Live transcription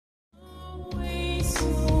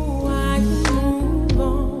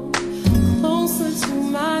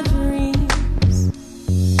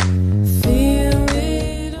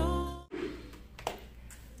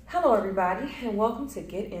and welcome to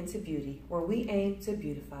Get Into Beauty, where we aim to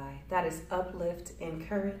beautify. That is uplift,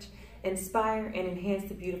 encourage, inspire, and enhance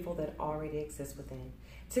the beautiful that already exists within.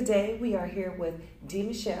 Today, we are here with Dee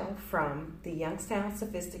Michelle from the Youngstown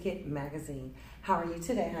Sophisticate magazine. How are you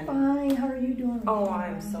today, honey? Fine. How are you doing? Oh,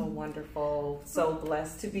 I'm so wonderful. So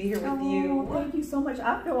blessed to be here with you. Thank you so much.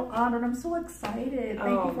 I feel honored. I'm so excited.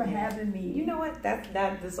 Thank you for having me. You know what?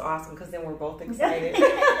 That is awesome because then we're both excited.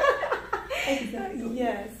 Exactly.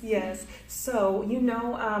 Yes. So,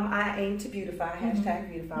 I aim to beautify, hashtag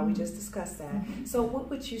beautify. We just discussed that. So what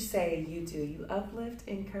would you say you do? You uplift,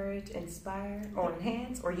 encourage, inspire, or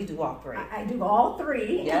enhance, or you do all three? I do all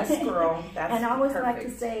three. Yes, girl. That's And I always perfect. like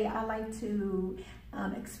to say I like to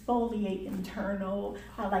exfoliate internal.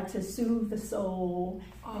 I like to soothe the soul.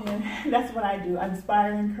 And that's what I do. I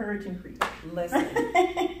inspire, encourage, and create. Listen,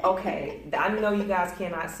 okay, I know you guys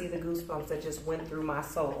cannot see the goosebumps that just went through my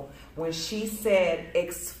soul when she said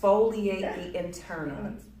exfoliate the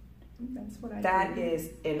internal. That's what I do. That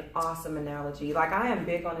is an awesome analogy. Like, I am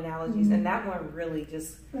big on analogies, and that one really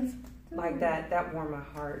just, like that warmed my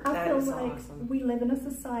heart. I that feel is like awesome. we live in a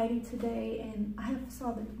society today, and I have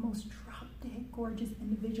saw the most drop-dead gorgeous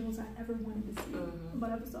individuals I ever wanted to see, but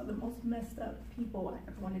I saw the most messed up people I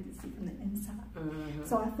ever wanted to see from the inside.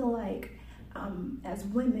 So I feel like as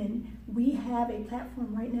women, we have a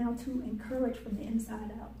platform right now to encourage from the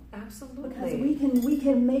inside out. Absolutely. Because we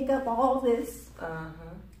can make up all this,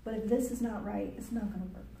 but if this is not right, it's not going to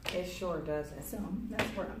work. It sure doesn't. So that's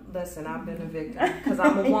where I'm. Listen, I've been a victim because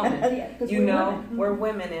I'm a woman. We're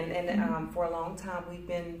women, and for a long time we've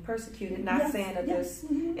been persecuted. Not saying that there's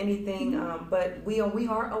anything, but we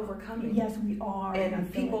are overcoming. Yes, we are.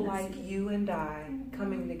 And people like you and I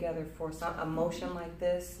coming together for some emotion like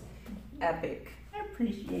this, epic. I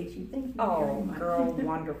appreciate you. Thank you very much. Girl,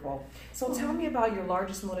 wonderful. So tell me about your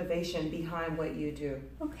largest motivation behind what you do.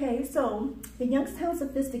 Okay, so the Youngstown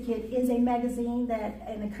Sophisticate is a magazine that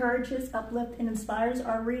encourages, uplifts, and inspires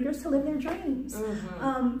our readers to live their dreams.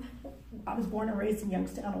 I was born and raised in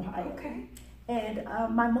Youngstown, Ohio. Okay. And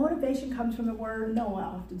my motivation comes from the word no, I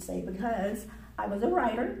often say, because I was a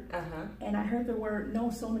writer, and I heard the word no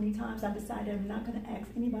so many times, I decided I'm not going to ask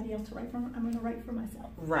anybody else to write for me. I'm going to write for myself.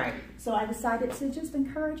 Right. So I decided to just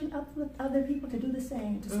encourage and uplift other people to do the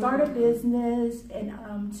same, to start a business,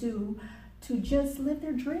 and to just live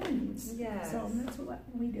their dreams. Yes. So that's what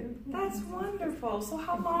we do. That's wonderful. So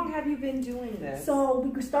how long have you been doing this? So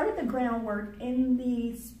we started the groundwork in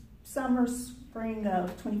the spring of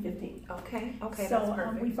 2015. Okay, so that's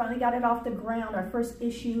perfect. We finally got it off the ground. Our first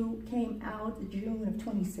issue came out in June of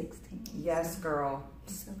 2016. Yes, girl.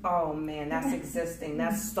 Oh man, that's existing.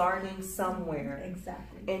 That's starting somewhere.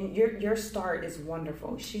 Exactly. And your start is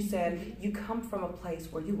wonderful. She said you come from a place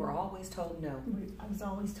where you were always told no. I was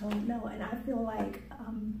always told no, and I feel like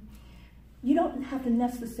you don't have to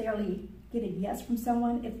necessarily get a yes from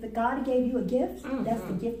someone. If the God gave you a gift, that's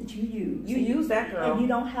the gift that you use. You use that, girl. And you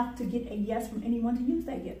don't have to get a yes from anyone to use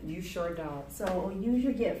that gift. You sure don't. So use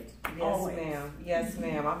your gift. Yes, always. ma'am. Yes,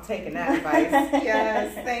 ma'am. I'm taking that advice.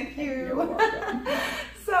 Yes, thank you. You're welcome.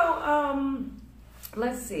 So,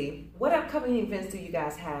 let's see. What upcoming events do you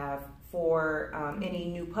guys have for any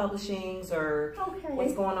new publishings or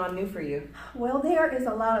what's going on new for you? Well, there is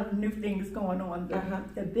a lot of new things going on.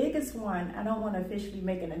 The biggest one, I don't want to officially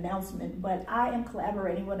make an announcement, but I am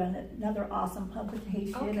collaborating with another awesome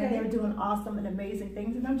publication, and they're doing awesome and amazing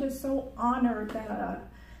things, and I'm just so honored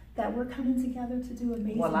that we're coming together to do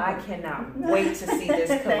amazing Well, I cannot wait to see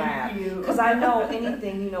this collab. Because I know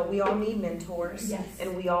anything, we all need mentors,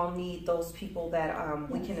 and we all need those people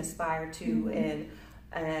that we can aspire to,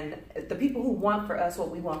 and the people who want for us what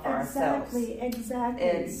we want for ourselves. Exactly.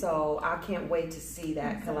 And so I can't wait to see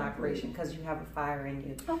that collaboration because you have a fire in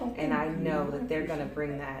you. And I know that they're going to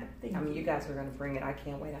bring that. You guys are going to bring it. I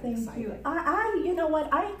can't wait. I'm excited. You know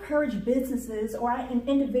what? I encourage businesses or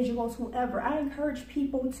individuals, whoever. I encourage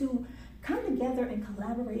people to come together and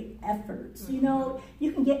collaborate efforts. You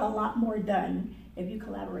can get a lot more done if you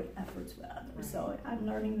collaborate efforts with others. So I'm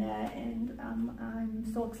learning that, and I'm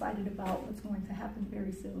so excited about what's going to happen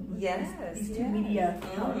very soon with these two media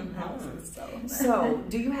houses. So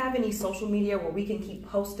do you have any social media where we can keep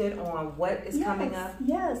posted on what is coming up?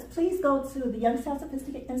 Yes, please go to the Youngstown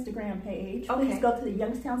Sophisticate Instagram page. Please go to the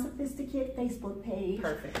Youngstown Sophisticate Facebook page.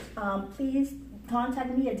 Perfect. Please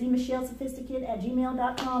contact me at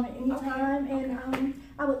dmichellesophisticate@gmail.com at any time, and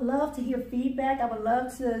I would love to hear feedback. I would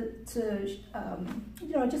love to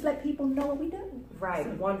just let people know what we do. Right,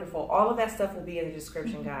 So, wonderful. All of that stuff will be in the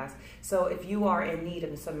description, guys. So if you are in need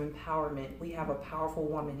of some empowerment, we have a powerful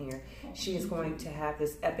woman here. She is going to have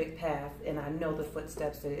this epic path, and I know the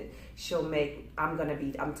footsteps that she'll make. I'm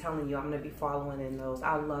telling you, I'm going to be following in those.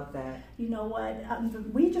 I love that. you know what?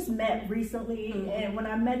 We just met recently, and when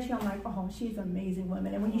I met you, I'm like, oh, she's an amazing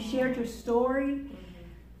woman. And when you shared your story,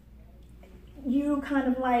 you kind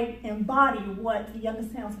of like embody what the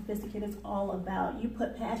Youngstown Sophisticate is all about. You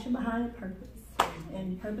put passion behind purpose.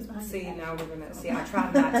 And purpose behind now we're gonna see. I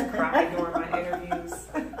try not to cry during my interviews.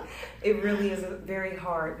 It really is very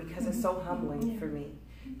hard because it's so humbling for me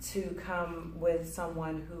to come with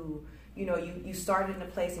someone who, you know, you started in a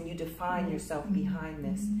place and you define yourself behind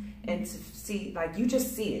this, and to see, like, you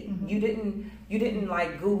just see it. You didn't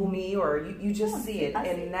like Google me, or you just see it,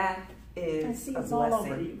 and that is a blessing. All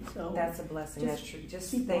over you, so that's a blessing. That's true.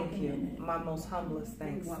 Just thank you. My most humblest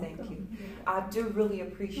thanks. Thank you. I do really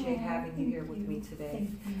appreciate having you here with me today.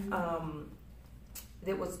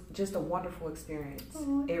 It was just a wonderful experience.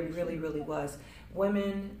 It really, really was.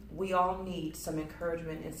 Women, we all need some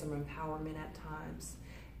encouragement and some empowerment at times.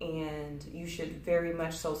 And you should very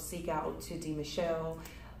much so seek out to Dee Michelle.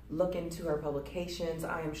 Look into her publications.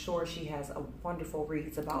 I am sure she has a wonderful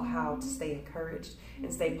reads about how to stay encouraged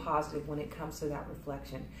and stay positive when it comes to that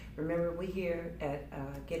reflection. Remember, we here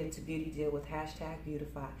at Get Into Beauty deal with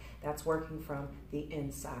 #Beautify. That's working from the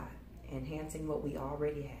inside, enhancing what we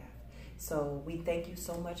already have. So we thank you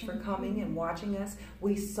so much for coming and watching us.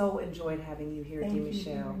 We so enjoyed having you here, Dee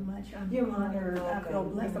Michelle. Thank you very much. You're honored. I feel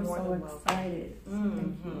blessed. I'm so excited.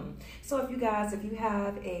 So if you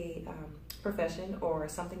have a profession or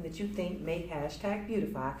something that you think may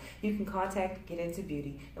 #Beautify, you can contact Get Into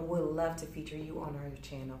Beauty, and we'll love to feature you on our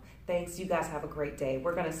channel. Thanks. You guys have a great day.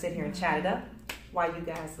 We're going to sit here and chat it up while you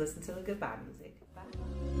guys listen to the goodbye music.